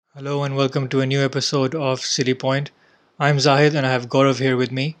Hello and welcome to a new episode of City Point. I'm Zahid and I have Gaurav here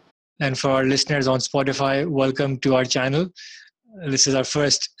with me. And for our listeners on Spotify, welcome to our channel. This is our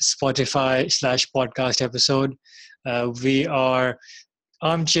first Spotify slash podcast episode. We are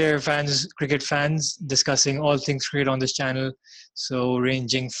armchair fans, cricket fans, discussing all things cricket on this channel. So,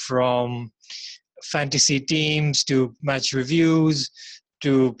 ranging from fantasy teams to match reviews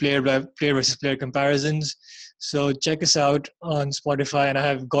to player versus player comparisons. So check us out on Spotify, and I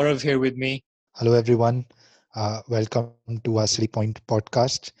have Gaurav here with me. Hello, everyone. Welcome to our City Point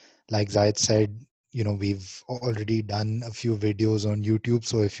podcast. Like Zayed said, we've already done a few videos on YouTube.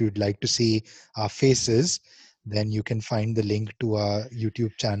 So if you'd like to see our faces, then you can find the link to our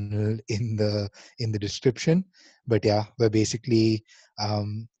YouTube channel in the description. But yeah, we're basically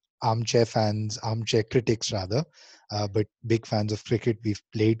um, armchair fans, armchair critics rather, but big fans of cricket. We've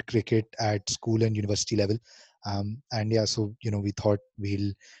played cricket at school and university level. And yeah, so we thought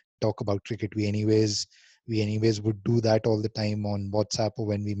we'll talk about cricket. We anyways would do that all the time on WhatsApp or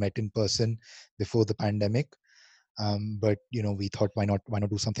when we met in person before the pandemic. But we thought why not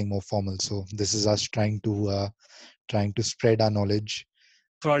do something more formal? So this is us trying to spread our knowledge.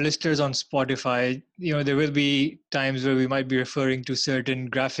 For our listeners on Spotify, there will be times where we might be referring to certain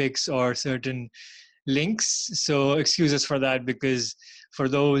graphics or certain links. So excuse us for that because for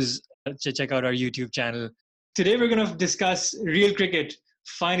those, check out our YouTube channel. Today we're going to discuss real cricket.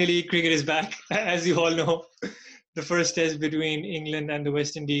 Finally, cricket is back, as you all know. The first test between England and the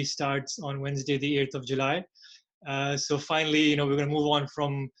West Indies starts on Wednesday, the 8th of July. So finally, we're going to move on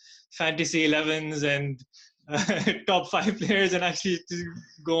from fantasy 11s and top five players and actually to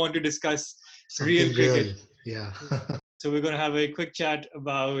go on to discuss real Something cricket. real. Yeah. So we're going to have a quick chat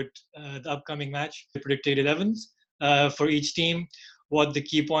about the upcoming match, predicted 11s for each team, what the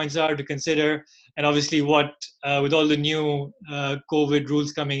key points are to consider, and obviously what, with all the new COVID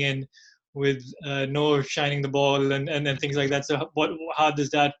rules coming in, with no shining the ball and things like that. So how does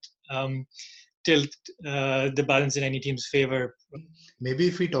that tilt the balance in any team's favor? Maybe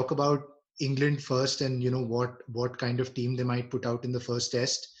if we talk about England first, and what kind of team they might put out in the first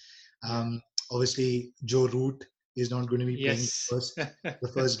test. Um, Obviously, Joe Root is not going to be playing Yes.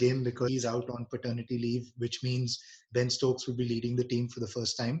 the first game because he's out on paternity leave, which means Ben Stokes will be leading the team for the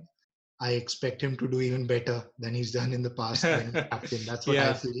first time. I expect him to do even better than he's done in the past when he's captain. That's what I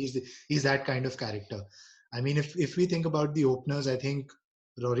Yeah. feel. He's that kind of character. I mean, if we think about the openers, I think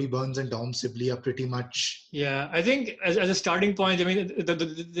Rory Burns and Dom Sibley are pretty much. Yeah, I think as a starting point, I mean,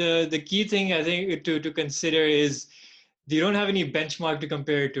 the key thing I think to consider is you don't have any benchmark to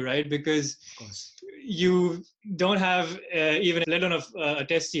compare it to, right? Because Of course. you don't have even, let alone a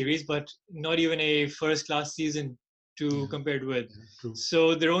test series, but not even a first class season to Yeah, compare it with. yeah, true.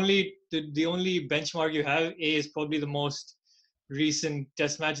 So the only benchmark you have is probably the most recent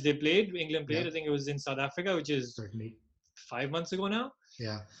test match they played. England played, Yeah, I think it was in South Africa, which is certainly. 5 months ago now.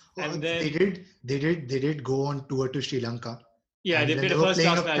 Yeah. And Well, then they did go on tour to Sri Lanka, yeah, and they when played they a were first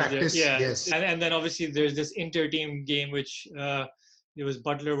playing class a match there. practice, Yeah, yes, and then obviously there's this inter-team game which it was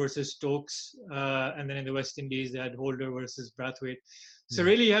Butler versus Stokes, and then in the West Indies they had Holder versus Brathwaite. So yeah,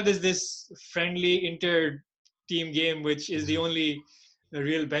 really you have this friendly inter-team game which is the yeah, only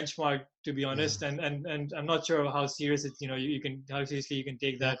real benchmark, to be yeah, honest. And I'm not sure how serious it's, you can, how seriously you can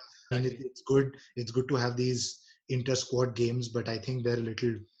take yeah. that. I mean, it's good. It's good to have these inter-squad games, but I think they're a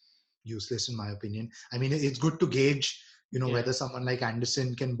little useless in my opinion. I mean, it's good to gauge, Yeah, whether someone like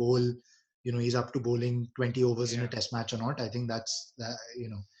Anderson can bowl. He's up to bowling 20 overs in a yeah, test match or not. I think that's that.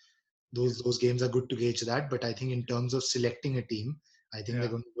 Those games are good to gauge that. But I think in terms of selecting a team, I think they're yeah.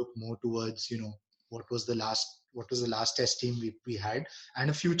 going to look more towards what was the last test team we had, and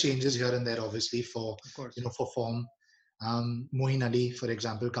a few changes here and there, obviously for Of course. for form. Moeen Ali, for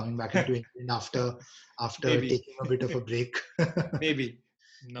example, coming back into England after Maybe, taking a bit of a break. maybe.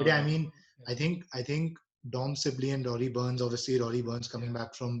 But No, yeah, I no. mean, I think Dom Sibley and Rory Burns, obviously Rory Burns coming Yeah,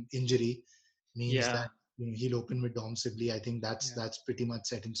 back from injury means yeah, that he'll open with Dom Sibley. I think that's yeah. that's pretty much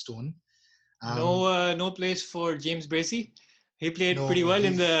set in stone. No, Um, no place for James Bracey. He played pretty no, well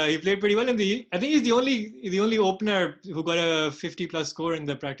in he's the. He played pretty well in the. I think he's the only opener who got a 50 plus score in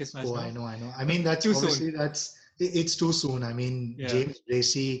the practice match. oh, No, I know. I mean, that's too soon. obviously it's too soon. I mean, Yeah, James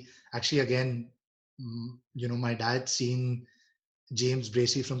Bracey actually again, my dad seen James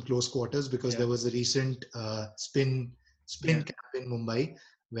Bracey from close quarters because yeah, there was a recent spin yeah, camp in Mumbai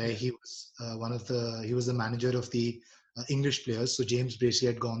where yeah, he was the manager of the English players. So James Bracey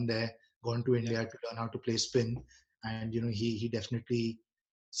had gone to yeah, India to learn how to play spin, and he definitely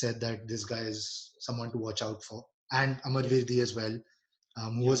said that this guy is someone to watch out for, and Amar yeah. Virdi as well.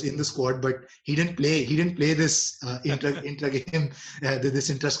 who was in the squad, but he didn't play. He didn't play this intra game, this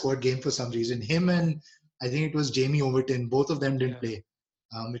intra squad game for some reason. Him and I think it was Jamie Overton. Both of them didn't play,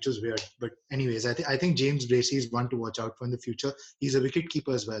 which was weird. But anyways, I think James Bracey is one to watch out for in the future. He's a wicket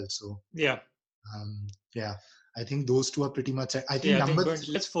keeper as well. So yeah, I think those two are pretty much. I think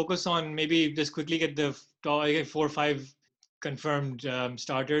let's focus on maybe just quickly get the top 4 or 5 confirmed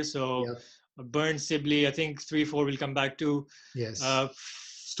starters. So Burns, Sibley, I think 3-4 will come back to. Yes.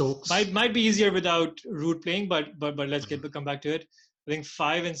 Stokes might be easier without Root playing, but let's come back to it. I think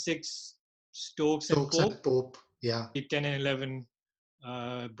 5 and 6 Stokes and Pope. Yeah. 10 and 11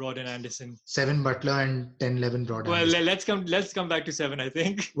 Broad and Anderson. 7 Butler and 10, 11 Broad. Well, let's come back to 7. I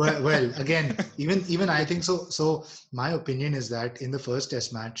think. well, again, even I think so. So my opinion is that in the first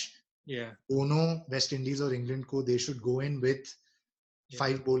Test match, Dono, West Indies or England they should go in with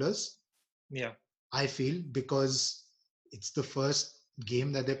 5 bowlers. Yeah, I feel, because it's the first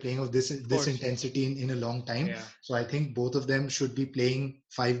game that they're playing of this intensity in a long time. Yeah. So I think both of them should be playing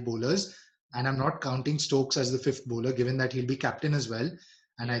 5 bowlers. And I'm not counting Stokes as the 5th bowler, given that he'll be captain as well.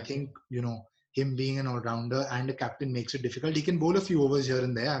 And I think, him being an all-rounder and a captain makes it difficult. He can bowl a few overs here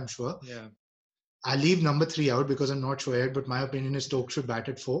and there, I'm sure. Yeah. I'll leave number 3 out because I'm not sure yet, but my opinion is Stokes should bat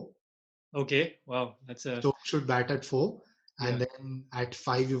at 4. Okay. Wow. Stokes should bat at 4. And then at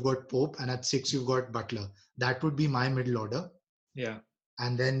 5, you've got Pope. And at 6, you've got Butler. That would be my middle order. Yeah.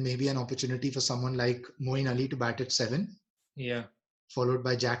 And then maybe an opportunity for someone like Moeen Ali to bat at 7. Yeah. Followed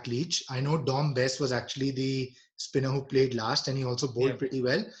by Jack Leach. I know Dom Bess was actually the spinner who played last, and he also bowled pretty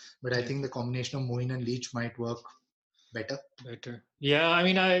well. But I think the combination of Moeen and Leach might work better. Yeah, I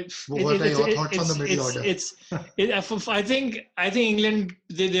mean, what are your thoughts on the middle order? I think England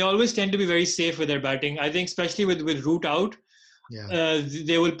they always tend to be very safe with their batting. I think especially with Root out,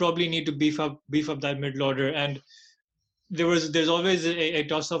 they will probably need to beef up that middle order. And there's always a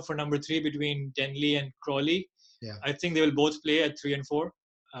toss up for number 3 between Denley and Crawley. Yeah. I think they will both play at 3 and 4,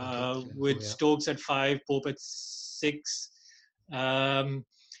 with Stokes at 5, Pope at 6.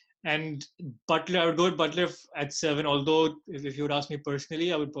 And Butler, I would go with Butler at 7. Although, if you would ask me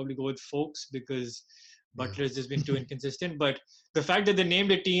personally, I would probably go with Foakes because Butler has just been too inconsistent. But the fact that they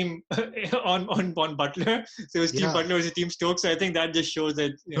named a team on Butler, so it was Team Butler versus Team Stokes. So I think that just shows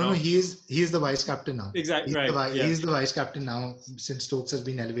that he is the vice captain now. Exactly, He's the vice captain now since Stokes has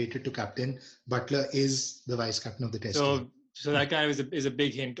been elevated to captain. Butler is the vice captain of the Test team. So that kind of is a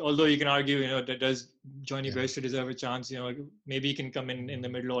big hint. Although you can argue, that does Johnny Bairstow deserve a chance? Maybe he can come in the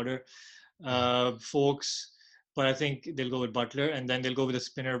middle order. Foakes, but I think they'll go with Butler, and then they'll go with a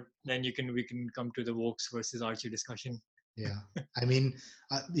spinner. Then we can come to the Wokes versus Archer discussion. Yeah, I mean,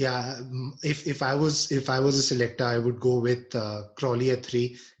 if I was a selector, I would go with Crawley at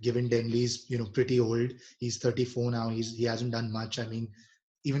 3. Given Denley's pretty old, he's 34 now. He hasn't done much. I mean,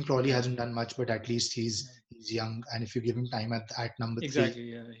 even Crawley hasn't done much, but at least he's young, and if you give him time at number 3,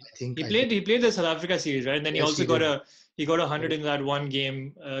 exactly, yeah. I think he played the South Africa series, right? And then he also got a 100 in that one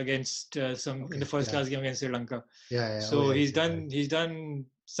game against in the first class game against Sri Lanka. So he's done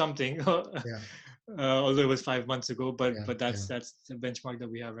something. Although it was 5 months ago, but that's the benchmark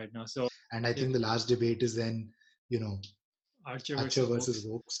that we have right now. So, and I think the last debate is then Archer versus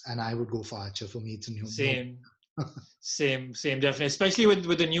Wokes, and I would go for Archer. For me, it's a new same definitely, especially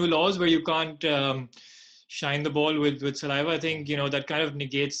with the new laws where you can't shine the ball with saliva. I think that kind of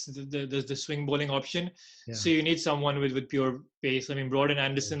negates the swing bowling option. So you need someone with pure pace. I mean, Broad and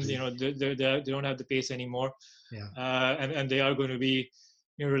Anderson, they don't have the pace anymore. And they are going to be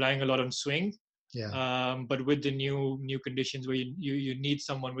relying a lot on swing. But with the new conditions where you need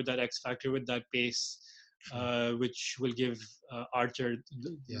someone with that X factor, with that pace, which will give Archer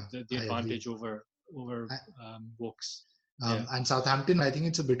the advantage over Wokes. And Southampton, I think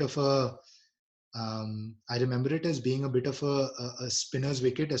it's a bit of a I remember it as being a bit of a spinner's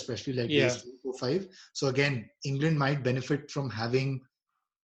wicket, especially like days 3, 4, 5. So again, England might benefit from having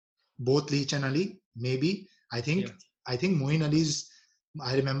both Leach and Ali. Maybe I think Moeen Ali's.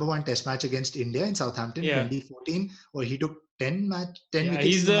 I remember one Test match against India in Southampton, 2014, where he took 10 wickets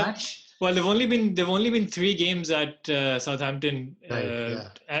in the match. Well, they've only been 3 games at Southampton,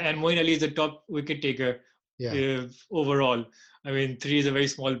 and Moeen Ali is the top wicket taker overall. I mean, 3 is a very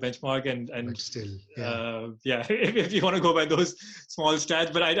small benchmark, and but still, if you want to go by those small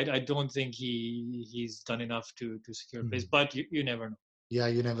stats, but I don't think he's done enough to secure place. But you never know. Yeah,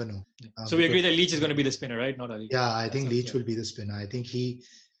 you never know. So we agree that Leach is going to be the spinner, right? Not Ali. Yeah, I think Leach will be the spinner. I think he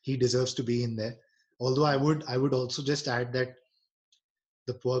deserves to be in there. Although I would also just add that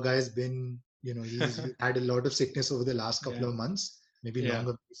the poor guy has been, he's had a lot of sickness over the last couple of months, maybe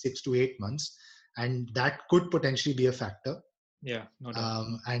longer, 6 to 8 months, and that could potentially be a factor. Yeah, no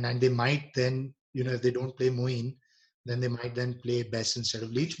doubt. And they might then, if they don't play Moeen, then they might then play Best instead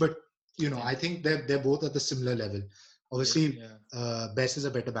of Leach. But I think they're both at the similar level. Obviously, Yeah. Best is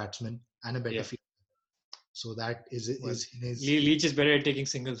a better batsman and a better Yeah. fielder, so that Well, is in his Leach is better at taking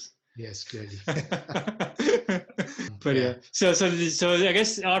singles. yes, clearly. But Yeah, yeah, so I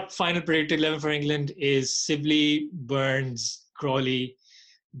guess our final predicted 11 for England is Sibley, Burns, Crawley,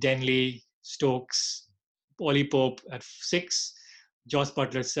 Denley, Stokes, Ollie Pope at 6, Joss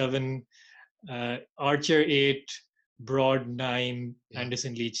Butler 7, Archer 8, Broad 9, yeah,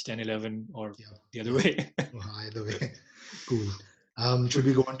 Anderson Leach 10, 11, or yeah, the other yeah. way. Either way, cool. Should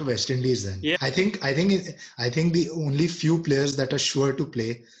we go on to West Indies then? Yeah. I think the only few players that are sure to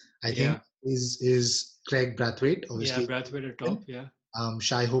play, I think, Yeah. is Craig Brathwaite, Yeah, obviously. Brathwaite at top. Yeah.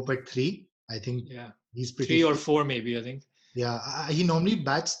 Shai Hope at 3. I think Yeah. he's pretty 3 or fit. 4 maybe, I think. Yeah, he normally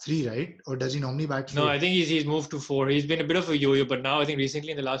bats 3, right? Or does he normally bat No, 4? I think he's moved to 4. He's been a bit of a yo-yo, but now I think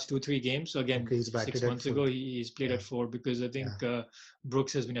recently in the last 2-3 games. So again, Okay, he's 6 batted at months 4. ago he's played Yeah, at 4 because I yeah. think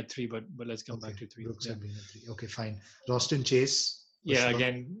Brooks has been at 3. But let's come Okay, back to 3. Brooks Yeah. had been at 3. Okay, fine. Roston Chase for Yeah. sure.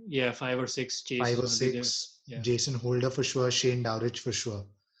 Again, yeah, 5 or 6. Chase 5 is or going to be there. 6. Yeah. Jason Holder for sure. Shane Dowrich for sure.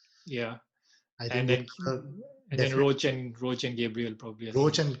 Yeah. I And think then those are and then definitely Roach and Gabriel probably. I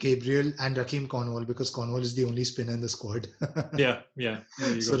Roach think. and Gabriel and Rakeem Cornwall, because Cornwall is the only spinner in the squad. Yeah. Yeah.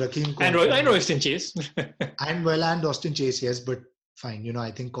 There you So go. Rakeem And Cornwall Royston Chase. and Austin Chase, yes, but fine. I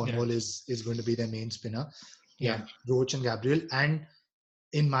think Yeah. Cornwall is going to be their main spinner. Yeah, Yeah. Roach and Gabriel. And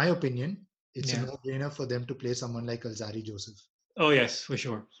in my opinion, it's a Yeah. no-brainer for them to play someone like Alzari Joseph. Oh yes, for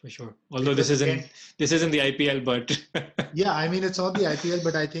sure. Although Because this again, isn't the IPL, but yeah, I mean it's not the IPL,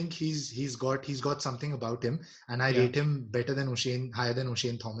 but I think he's got something about him, and I Yeah. rate him better than higher than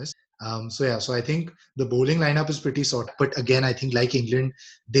O'Shane Thomas. So I think the bowling lineup is pretty sorted. But again, I think like England,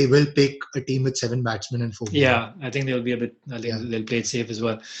 they will pick a team with 7 batsmen and 4 bowlers. yeah, I think they'll be a bit. I think Yeah. they'll play it safe as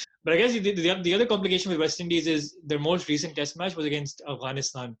well. But I guess the other complication with West Indies is their most recent Test match was against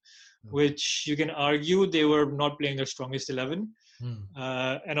Afghanistan, which you can argue they were not playing their strongest 11,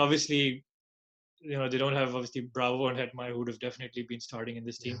 and obviously, they don't have obviously Bravo and Hetmyer who would have definitely been starting in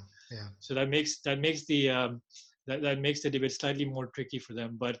this team. Yeah. So that makes the that makes the debate slightly more tricky for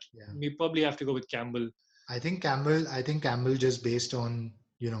them. But Yeah. we probably have to go with Campbell. I think Campbell just based on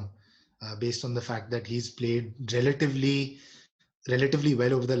based on the fact that he's played relatively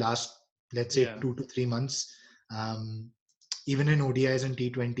well over the last, let's say, Yeah. 2 to 3 months. Even in ODIs and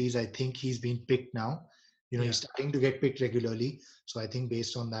T20s, I think he's been picked now. Yeah. He's starting to get picked regularly. So I think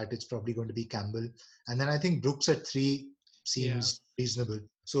based on that, it's probably going to be Campbell. And then I think Brooks at 3 seems reasonable.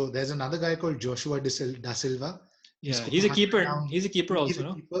 So there's another guy called Joshua Da Silva. Yeah, he's a keeper. He's a keeper also, He's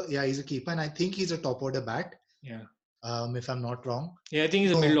a keeper. Yeah, he's a keeper. And I think he's a top order bat. Yeah. If I'm not wrong. Yeah, I think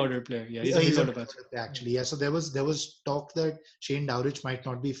he's a middle order player. Yeah, he's a middle order batsman. Actually, yeah. So there was talk that Shane Dowrich might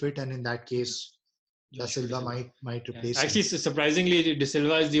not be fit, and in that case, Da Silva might replace him. Actually, surprisingly, Da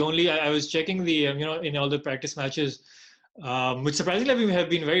Silva is the only. I was checking the in all the practice matches, which surprisingly have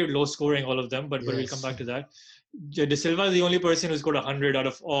been very low scoring, all of them. But we'll come back to that. Da Silva is the only person who's got 100 out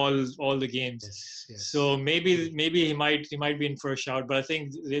of all the games. Yes. So maybe he might be in for a shout. But I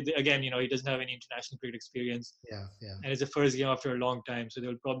think again, he doesn't have any international cricket experience. Yeah. And it's the first game after a long time, so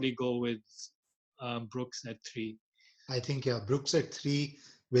they'll probably go with Brooks at 3. I think Brooks at 3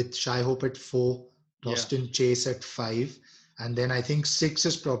 with Shai Hope at 4, Roston Chase at 5, and then I think 6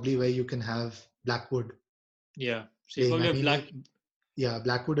 is probably where you can have Blackwood. Yeah. So you probably have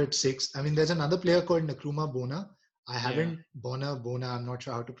Blackwood at 6. I mean, there's another player called Nkrumah Bona. I haven't Bona. I'm not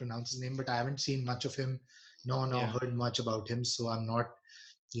sure how to pronounce his name, but I haven't seen much of him. Heard much about him, so I'm not.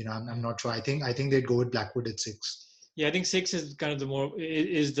 I'm not sure. I think they'd go with Blackwood at 6. Yeah, I think 6 is kind of the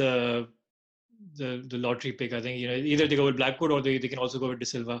lottery pick. I think either they go with Blackwood or they can also go with Da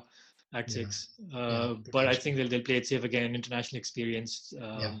Silva at 6. But I think they'll play it safe again. International experience.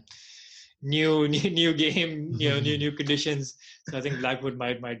 New game, new conditions. So I think Blackwood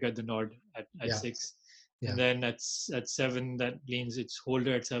might get the nod at 6. And then at 7, that means it's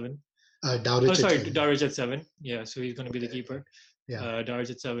Holder at 7. Dowrich at 7. Yeah, so he's going to be the keeper. Yeah.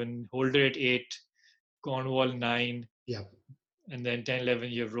 Dowrich at 7, Holder at 8, Cornwall 9. Yeah. And then 10, 11,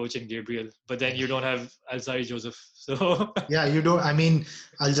 you have Roach and Gabriel. But then you don't have Alzari Joseph. So yeah, you don't. I mean,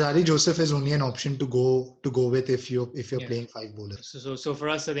 Alzari Joseph is only an option to go with if you're playing 5 bowlers. So for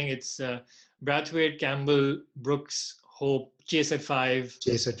us, I think it's Brathwaite, Campbell, Brooks, Hope, Chase at 5.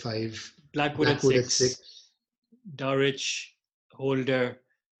 Blackwood at 6. Dowrich, Holder,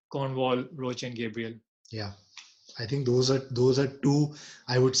 Cornwall, Roach, and Gabriel. Yeah, I think those are 2.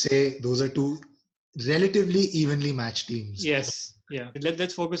 I would say those are 2 relatively evenly matched teams. Yes, yeah.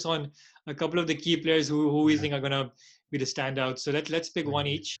 Let's focus on a couple of the key players who we think are going to be the standout. So let's pick one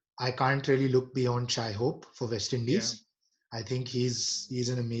each. I can't really look beyond Shai Hope for West Yeah. Indies. I think he's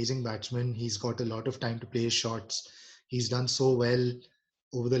an amazing batsman. He's got a lot of time to play his shots. He's done so well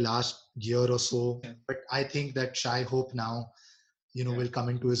over the last year or so. Yeah. But I think that Shai Hope now, Yeah. will come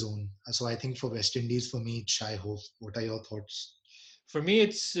into his own. So I think for West Indies, for me, it's Shai Hope. What are your thoughts? For me,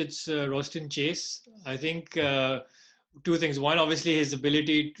 it's Roston Chase. I think two things. One, obviously, his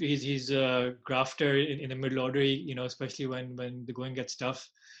ability. He's a grafter in the middle order. Especially when the going gets tough.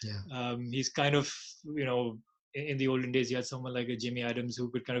 Yeah. He's kind of in the olden days, you had someone like a Jimmy Adams who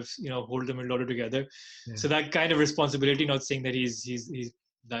could kind of hold the middle order together. Yeah. So that kind of responsibility. Not saying that he's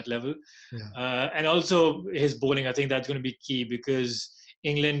that level. Yeah. And also his bowling. I think that's going to be key because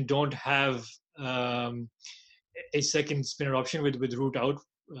England don't have a second spinner option with Root out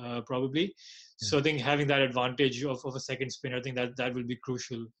probably. So I think having that advantage of a second spinner, I think that will be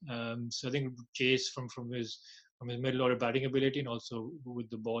crucial. So I think Chase from his middle order batting ability and also with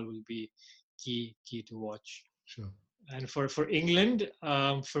the ball will be key to watch. Sure. And for England,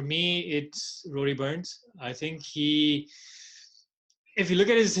 for me it's Rory Burns. I think if you look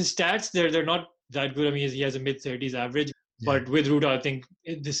at his stats, they're not that good. I mean, he has a mid-30s average. Yeah. But with Ruda, I think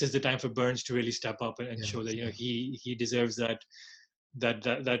this is the time for Burns to really step up and show that he deserves that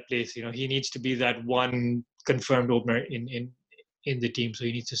place. He needs to be that one confirmed opener in the team, so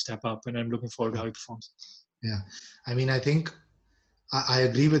he needs to step up. And I'm looking forward to how he performs. Yeah, I mean, I think I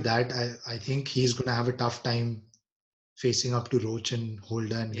agree with that. I think he's going to have a tough time facing up to Roach and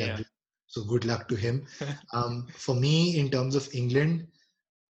Holder and Gabriel. So good luck to him. For me, in terms of England,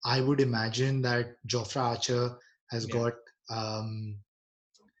 I would imagine that Jofra Archer has got. I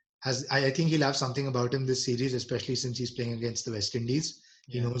think he'll have something about him this series, especially since he's playing against the West Indies.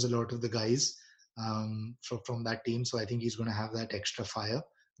 He knows a lot of the guys from that team, so I think he's going to have that extra fire.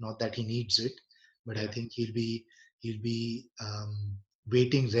 Not that he needs it, but I think he'll be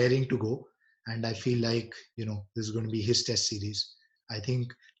raring to go. And I feel like this is going to be his Test series. I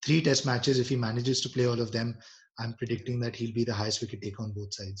think 3 Test matches, if he manages to play all of them, I'm predicting that he'll be the highest wicket taker on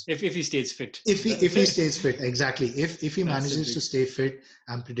both sides. If he stays fit. If he stays fit, exactly. If he manages to stay fit,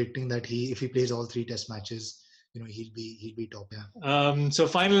 I'm predicting that if he plays all 3 Test matches, he'll be top. Yeah. So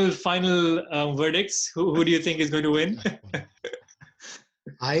final verdicts. Who do you think is going to win?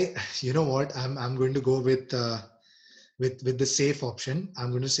 I'm going to go with the safe option.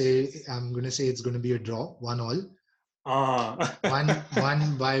 I'm going to say it's going to be a draw, 1-1.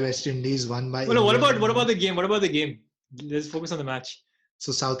 one by West Indies, one by. Well, what about the game? What about the game? Let's focus on the match.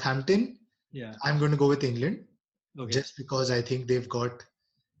 So Southampton. Yeah. I'm going to go with England. Okay. Just because I think they've got,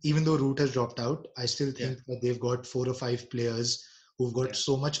 even though Root has dropped out, I still think that they've got 4 or 5 players who've got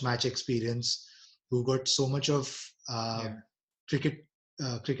so much match experience, who've got so much of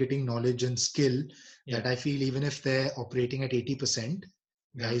cricketing knowledge and skill that I feel even if they're operating at 80%,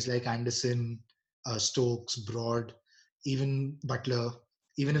 guys like Anderson, Stokes, Broad, even Butler,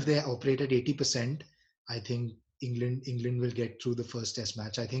 even if they operate at 80%, I think England will get through the first Test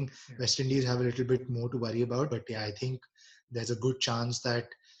match. I think West Indies have a little bit more to worry about, but I think there's a good chance that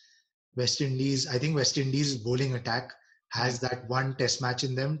West Indies bowling attack has that one Test match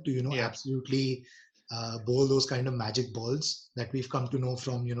in them to absolutely bowl those kind of magic balls that we've come to know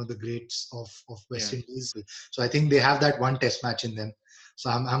from the greats of West Indies. So I think they have that one Test match in them. So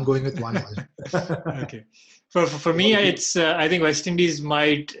I'm going with 1-1. Okay. For me, it's I think West Indies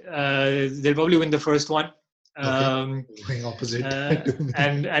might they'll probably win the first one. Going opposite.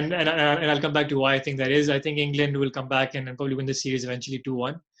 and I'll come back to why I think that is. I think England will come back and probably win the series eventually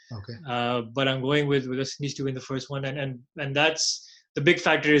 2-1. Okay. But I'm going with West Indies to win the first one, and that's the big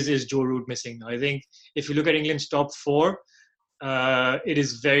factor is Joe Root missing. I think if you look at England's top 4, it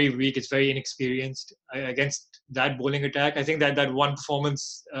is very weak. It's very inexperienced against that bowling attack. I think that one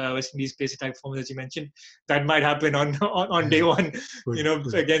performance, West Indies pace attack performance that you mentioned, that might happen on day one.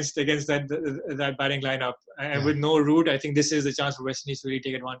 Against that batting lineup, and with no Root, I think this is the chance for West Indies to really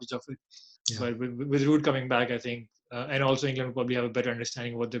take advantage of it. But with Root coming back, I think, and also England will probably have a better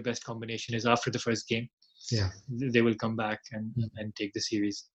understanding of what their best combination is after the first game. Yeah, they will come back and take the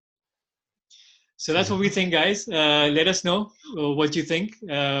series. So that's what we think, guys. Let us know what you think.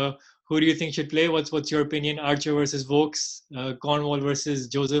 Who do you think should play? What's your opinion? Archer versus Vokes, Cornwall versus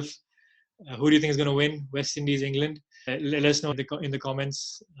Joseph. Who do you think is going to win? West Indies, England. Let us know in the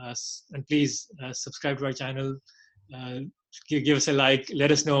comments. And please subscribe to our channel. Give us a like.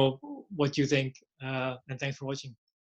 Let us know what you think. And thanks for watching.